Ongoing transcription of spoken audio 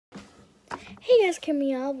Hey guys,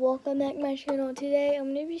 Camille, welcome back to my channel. Today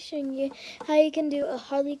I'm going to be showing you how you can do a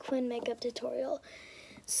Harley Quinn makeup tutorial.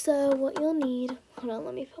 So what you'll need, hold on,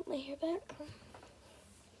 let me put my hair back.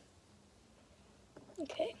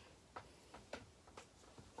 Okay.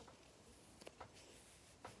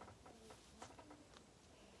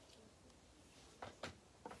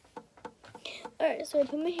 Alright, so I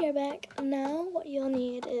put my hair back. Now what you'll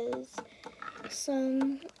need is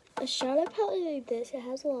a shadow palette like this. It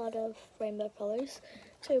has a lot of rainbow colors,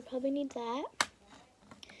 so you'll probably need that.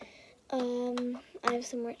 I have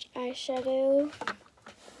some rich eyeshadow.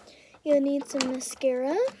 You'll need some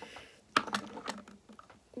mascara,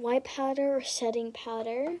 white powder or setting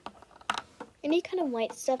powder. Any kind of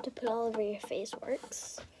white stuff to put all over your face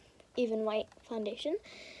works. Even white foundation.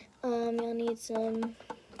 You'll need some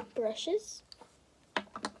brushes.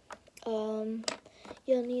 You'll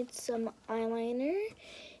need some eyeliner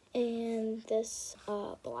and this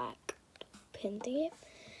black pen thingy.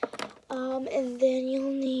 And then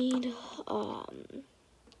you'll need one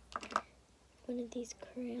of these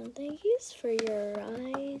crayon thingies for your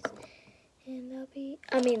eyes. And that'll be,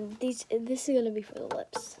 this is gonna be for the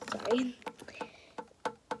lips, sorry.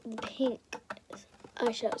 The pink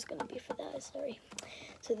eyeshadow is gonna be for the eyes, sorry.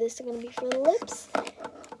 So this is gonna be for the lips,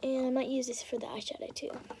 and I might use this for the eyeshadow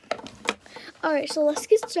too. Alright, so let's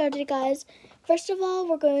get started, guys. First of all,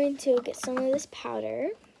 we're going to get some of this powder.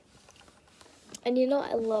 And you know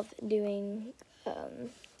I love doing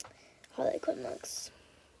Harley Quinn looks.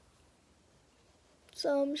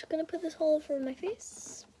 So I'm just gonna put this all over my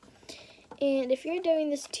face. And if you're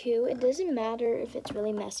doing this too, it doesn't matter if it's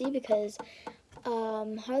really messy because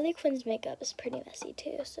Harley Quinn's makeup is pretty messy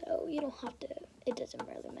too, so you don't have to, it doesn't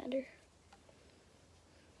really matter.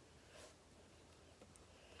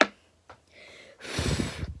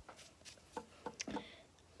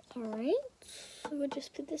 Alright, so we'll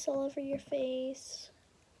just put this all over your face.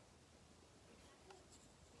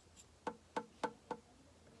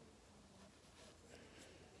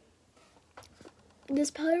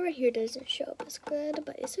 This powder right here doesn't show up as good,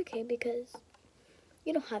 but it's okay because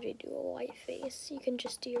you don't have to do a white face. You can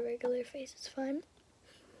just do your regular face, it's fine.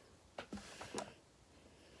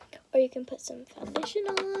 Or you can put some foundation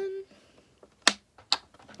on.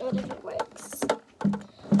 Whatever works.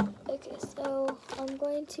 Okay, so I'm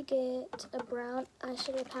going to get a brown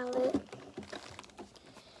eyeshadow palette.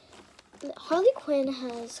 Harley Quinn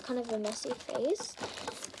has kind of a messy face,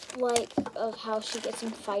 like of how she gets in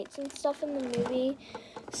fights and stuff in the movie.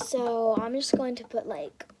 So I'm just going to put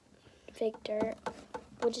like fake dirt,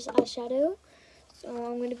 which is eyeshadow. So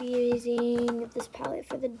I'm going to be using this palette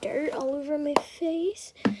for the dirt all over my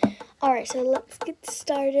face. Alright, so let's get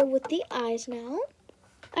started with the eyes now.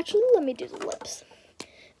 Actually, let me do the lips.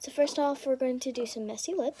 So first off, we're going to do some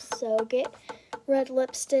messy lips. So get red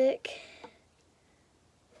lipstick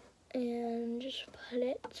and just put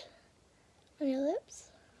it on your lips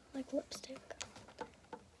like lipstick.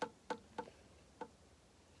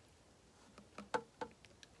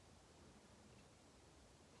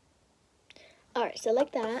 Alright, so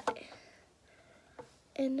like that.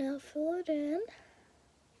 And now fill it in.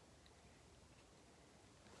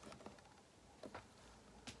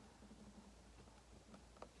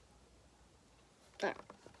 Alright,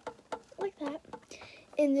 like that.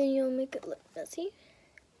 And then you'll make it look messy.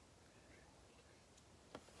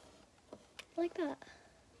 Like that.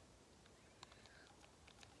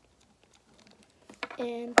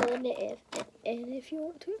 And blend it in if you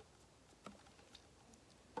want to.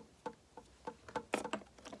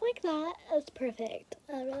 Like that. That's perfect.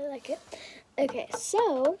 I really like it. Okay,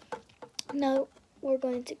 so now we're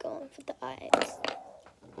going to go in for the eyes.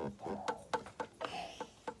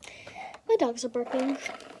 My dogs are barking.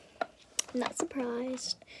 I'm not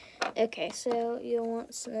surprised. Okay, so you'll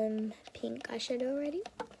want some pink eyeshadow ready.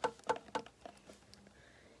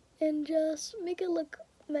 And just make it look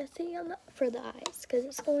messy for the eyes, because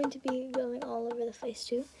it's going to be going all over the face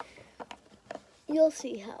too. You'll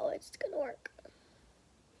see how it's going to work.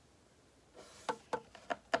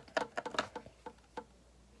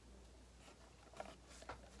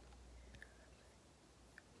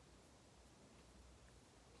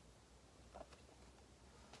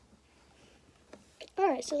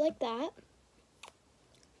 Alright, so like that.